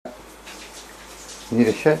You need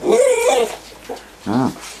a shit?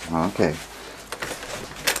 Oh, okay.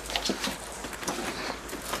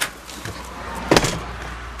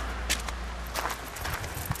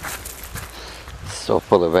 So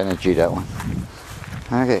full of energy, that one.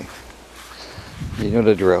 Okay. You know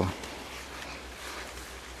the drill.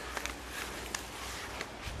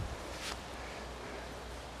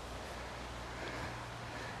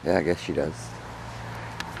 Yeah, I guess she does.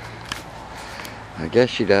 I guess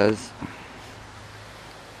she does.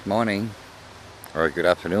 Morning, or good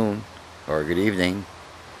afternoon, or good evening,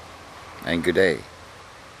 and good day.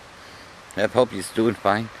 I hope you're doing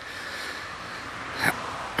fine.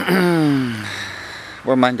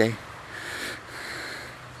 We're Monday.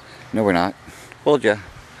 No, we're not. Told ya.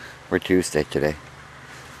 We're Tuesday today.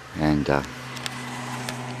 And,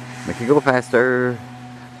 make it go faster.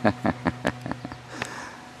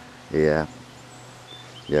 Yeah.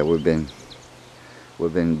 Yeah, we've been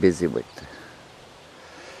busy with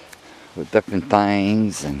different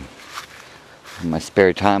things, and in my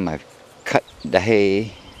spare time I've cut the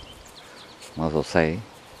hay, might as well say.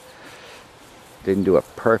 Didn't do a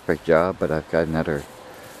perfect job, but I've got another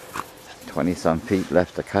 20 some feet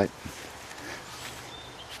left to cut.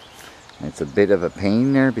 And it's a bit of a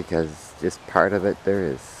pain there because this part of it there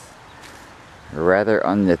is rather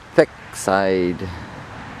on the thick side.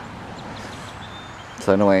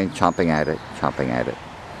 So anyway, chomping at it.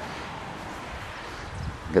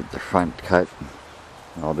 Get the front cut,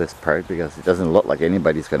 all this part, because it doesn't look like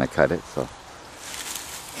anybody's gonna cut it, so.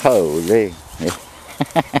 Holy.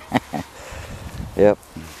 Yep.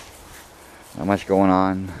 Not much going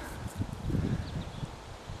on.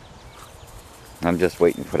 I'm just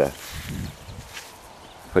waiting for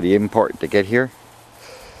the import to get here.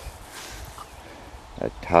 A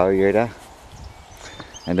Toyota.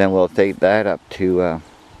 And then we'll take that up to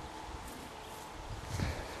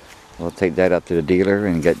the dealer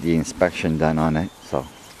and get the inspection done on it. So,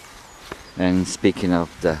 and speaking of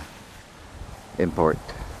the import,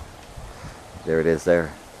 there it is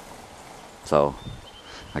there. So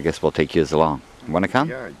I guess we'll take you along. Wanna come?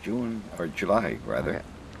 Yeah, June or July rather. Okay.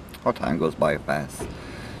 Oh, time goes by fast.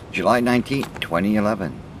 July 19th,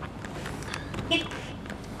 2011.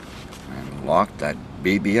 And lock that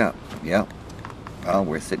baby up. Yep. Well,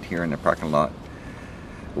 we're sitting here in the parking lot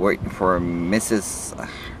waiting for Mrs.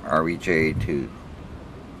 REJ to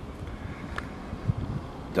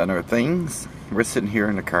done her things. We're sitting here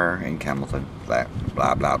in the car in Campbellton. Blah,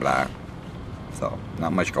 blah, blah, blah. So,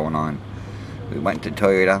 not much going on. We went to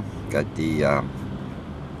Toyota, got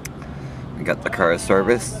the car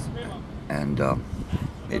serviced, and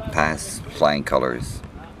it passed flying colors.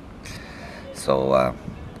 So,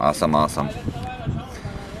 awesome.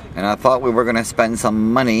 And I thought we were going to spend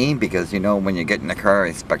some money because, you know, when you're getting the car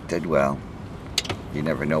inspected, well, you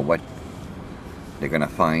never know what they're going to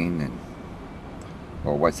find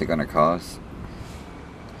or what's it going to cost.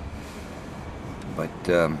 But,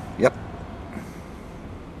 yep,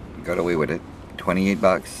 got away with it. 28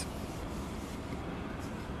 bucks.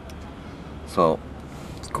 So,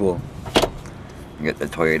 it's cool. You get the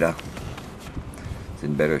Toyota. It's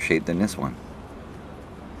in better shape than this one.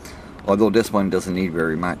 Although this one doesn't need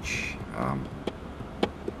very much.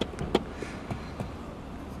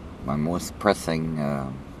 My most pressing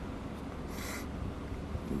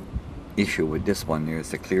issue with this one is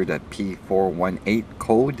to clear that P418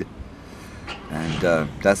 code. And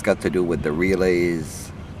that's got to do with the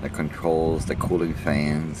relays, the controls, the cooling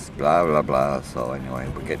fans, blah blah blah. So anyway,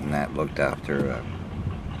 we're getting that looked after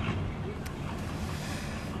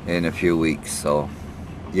in a few weeks. So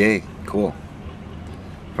yay, cool.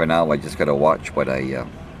 For now, I just gotta watch what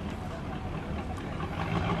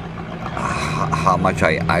how much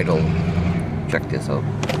I idle. Check this out.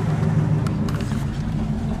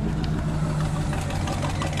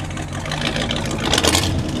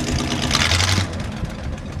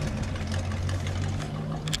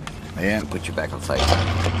 And put you back outside.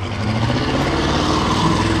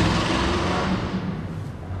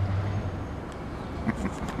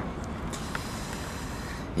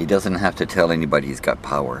 He doesn't have to tell anybody he's got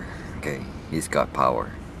power. Okay, he's got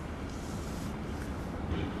power.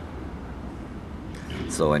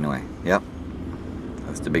 So anyway, yep,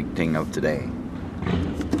 that's the big thing of today.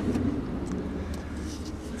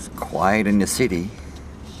 It's quiet in the city.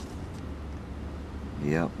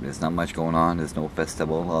 Yep, there's not much going on. There's no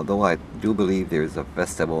festival, although I do believe there's a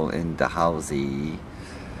festival in Dalhousie.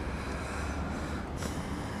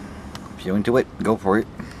 If you're into it, go for it.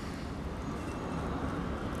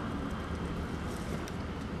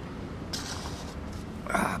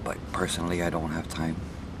 But personally, I don't have time.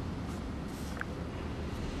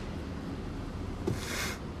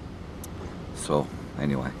 So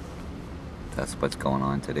anyway, that's what's going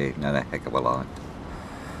on today. Not a heck of a lot.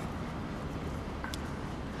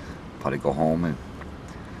 Probably go home and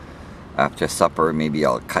after supper maybe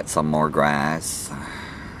I'll cut some more grass.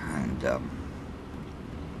 And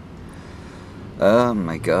oh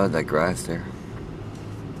my god, that grass there.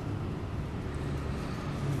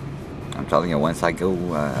 I'm telling you, once I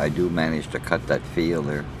go, I do manage to cut that field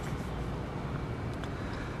there.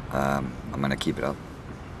 I'm gonna keep it up.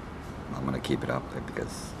 I'm gonna keep it up there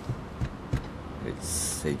because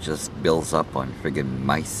it just builds up on friggin'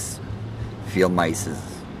 mice, field mice,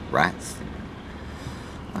 rats.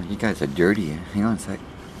 Oh, you guys are dirty. Hang on a sec.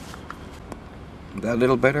 Is that a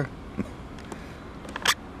little better?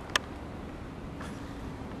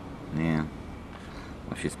 Yeah.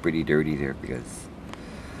 Well, she's pretty dirty there because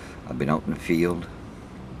I've been out in the field.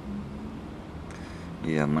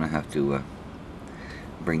 Yeah, I'm gonna have to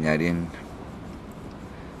bring that in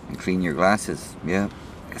and clean your glasses. Yeah,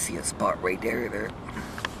 I see a spot right there.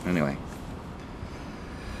 Anyway,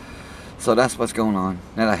 so that's what's going on.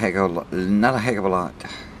 Not a heck of a lot.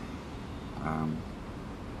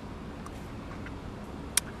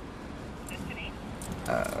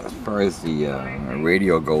 As far as the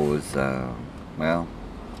radio goes, well,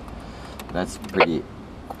 that's pretty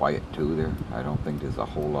quiet too there. I don't think there's a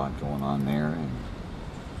whole lot going on there,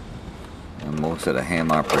 and most of the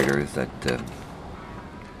ham operators that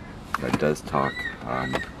does talk,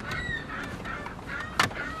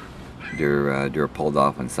 they're pulled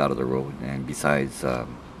off on the side of the road. And besides,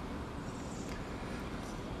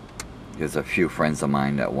 there's a few friends of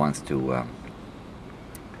mine that wants to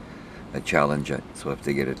challenge it. So if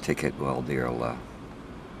they get a ticket, well, they'll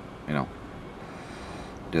you know,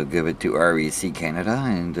 they'll give it to REC Canada,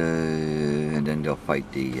 and then they'll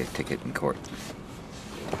fight the ticket in court.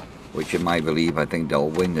 Which, in my belief, I think they'll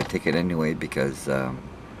win the ticket anyway, because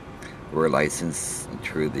we're licensed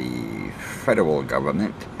through the federal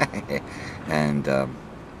government, and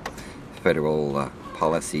federal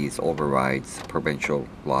policies overrides provincial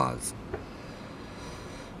laws.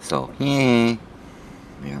 So yeah.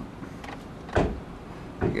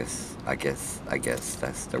 I guess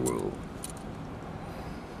that's the rule.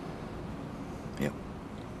 Yep.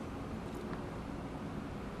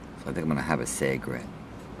 So I think I'm gonna have a cigarette.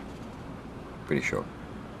 Pretty sure.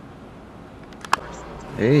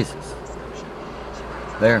 Jesus.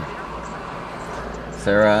 There.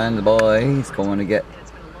 Sarah and the boys going to get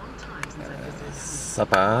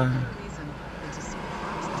supper.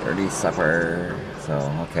 Dirty supper. So,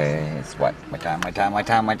 okay, it's what? My time.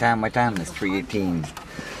 It's 3:18.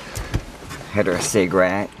 Had our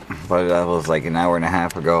cigarette, but that was like an hour and a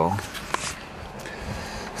half ago.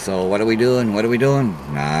 So, what are we doing?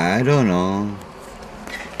 I don't know.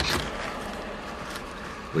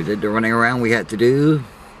 We did the running around we had to do.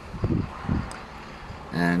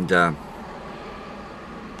 And,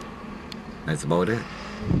 that's about it.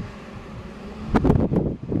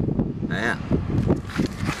 Yeah.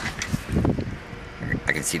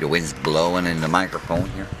 I can see the wind's blowing in the microphone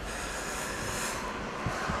here.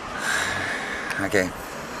 Okay.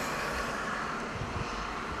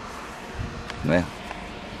 Well,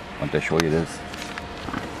 I want to show you this.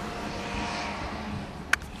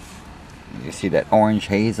 You see that orange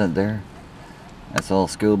haze out there? That's all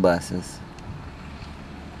school buses.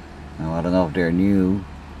 Now, I don't know if they're new.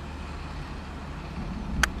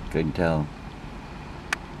 Couldn't tell.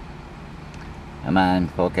 Come on,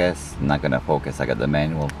 focus. I'm not gonna focus. I got the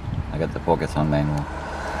manual. I got the focus on manual.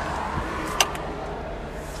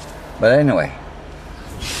 But anyway,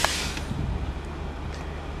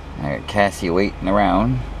 I got Cassie waiting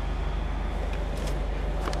around,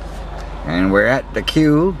 and we're at the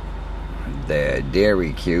queue, the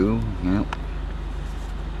dairy queue. Yep.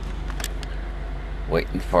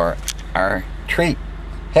 Waiting for our treat.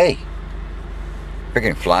 Hey,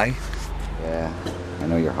 freaking fly. Yeah, I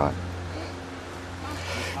know you're hot.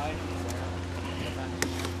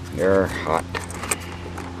 You're hot.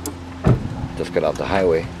 Just got off the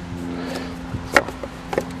highway. So,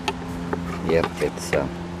 yep, it's the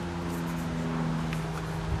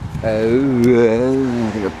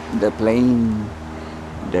plane.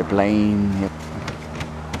 Yep.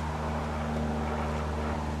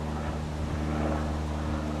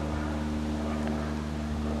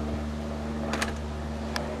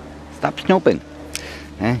 Stop snooping.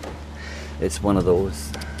 Eh? It's one of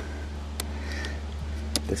those.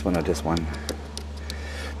 This one or this one.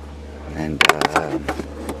 And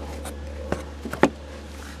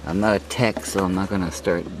I'm not a tech, so I'm not gonna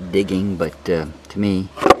start digging, but to me,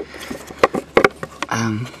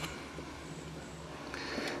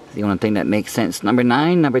 the only thing that makes sense, number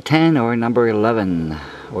 9, number 10, or number 11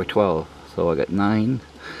 or 12. So I got 9,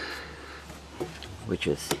 which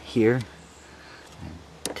is here,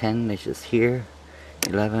 and 10, which is here,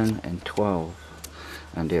 11 and 12,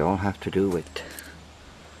 and they all have to do with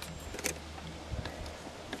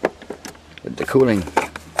the cooling.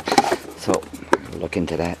 So look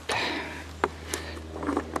into that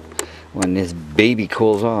when this baby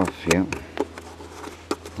cools off. Yeah,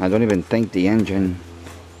 I don't even think the engine,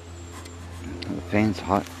 the fan's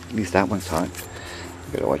hot. At least that one's hot.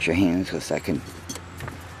 You gotta watch your hands for a second.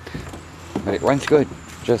 But it runs good.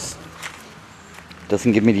 Just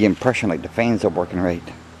doesn't give me the impression like the fans are working right.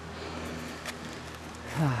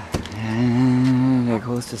 And there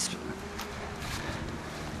goes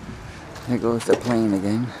the plane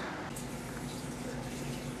again.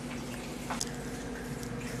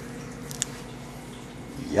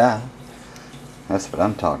 Yeah, that's what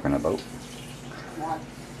I'm talking about. What?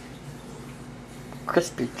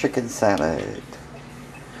 Crispy chicken salad.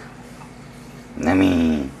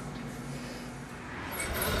 Nummy.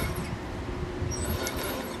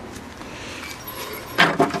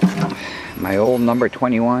 My old number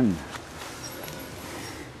 21.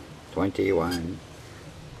 21.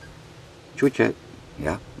 Chooch it.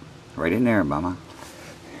 Yeah. Right in there, mama.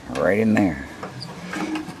 Right in there.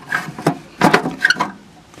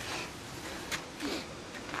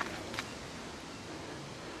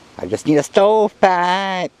 I just need a stove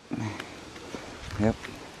pipe. Yep.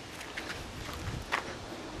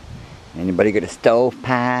 Anybody get a stove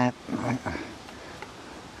pipe?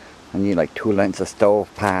 I need like 2 lengths of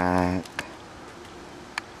stove pipe.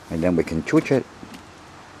 And then we can chooch it.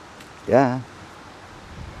 Yeah.